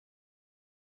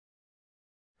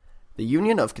The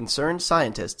Union of Concerned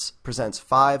Scientists presents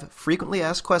 5 frequently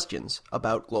asked questions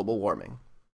about global warming.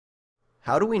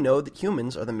 How do we know that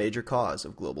humans are the major cause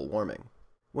of global warming?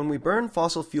 When we burn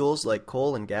fossil fuels like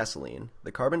coal and gasoline,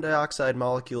 the carbon dioxide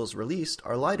molecules released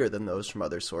are lighter than those from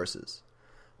other sources.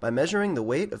 By measuring the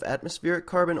weight of atmospheric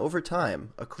carbon over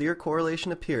time, a clear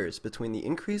correlation appears between the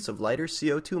increase of lighter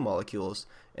CO2 molecules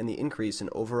and the increase in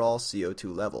overall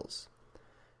CO2 levels.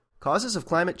 Causes of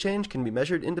climate change can be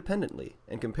measured independently,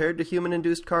 and compared to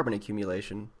human-induced carbon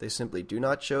accumulation, they simply do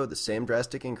not show the same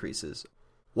drastic increases.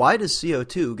 Why does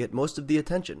CO2 get most of the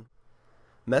attention?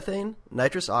 Methane,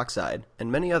 nitrous oxide,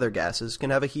 and many other gases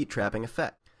can have a heat-trapping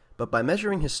effect. But by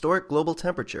measuring historic global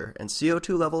temperature and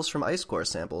CO2 levels from ice core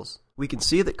samples, we can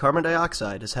see that carbon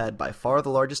dioxide has had by far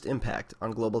the largest impact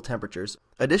on global temperatures.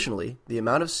 Additionally, the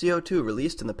amount of CO2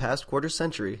 released in the past quarter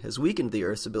century has weakened the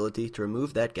Earth's ability to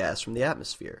remove that gas from the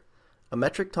atmosphere. A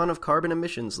metric ton of carbon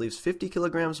emissions leaves 50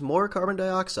 kilograms more carbon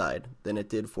dioxide than it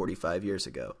did 45 years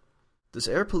ago. Does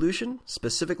air pollution,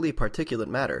 specifically particulate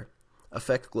matter,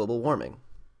 affect global warming?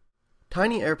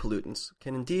 Tiny air pollutants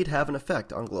can indeed have an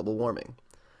effect on global warming.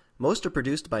 Most are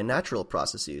produced by natural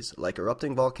processes, like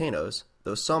erupting volcanoes,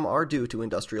 though some are due to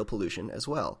industrial pollution as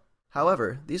well.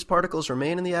 However, these particles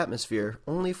remain in the atmosphere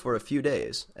only for a few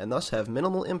days, and thus have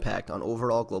minimal impact on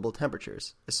overall global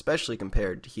temperatures, especially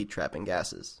compared to heat-trapping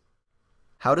gases.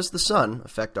 How does the sun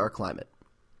affect our climate?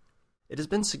 It has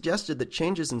been suggested that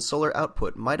changes in solar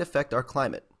output might affect our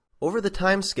climate. Over the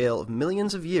time scale of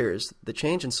millions of years, the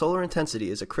change in solar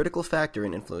intensity is a critical factor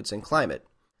in influencing climate.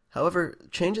 However,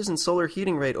 changes in solar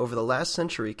heating rate over the last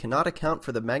century cannot account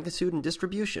for the magnitude and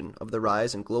distribution of the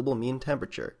rise in global mean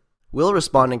temperature. Will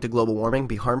responding to global warming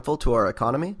be harmful to our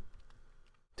economy?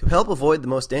 To help avoid the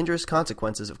most dangerous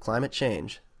consequences of climate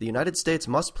change, the United States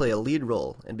must play a lead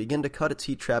role and begin to cut its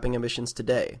heat-trapping emissions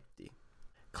today.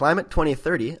 Climate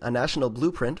 2030, a national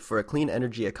blueprint for a clean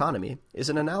energy economy, is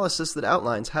an analysis that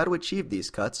outlines how to achieve these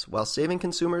cuts while saving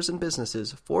consumers and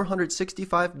businesses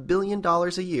 $465 billion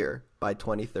a year by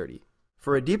 2030.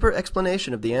 For a deeper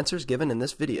explanation of the answers given in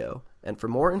this video, and for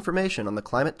more information on the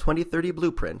Climate 2030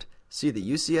 blueprint, see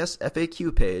the UCS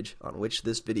FAQ page on which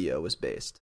this video was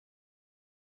based.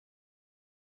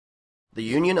 The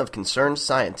Union of Concerned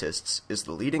Scientists is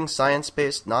the leading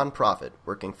science-based nonprofit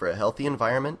working for a healthy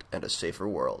environment and a safer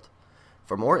world.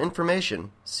 For more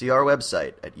information, see our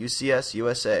website at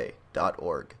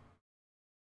ucsusa.org.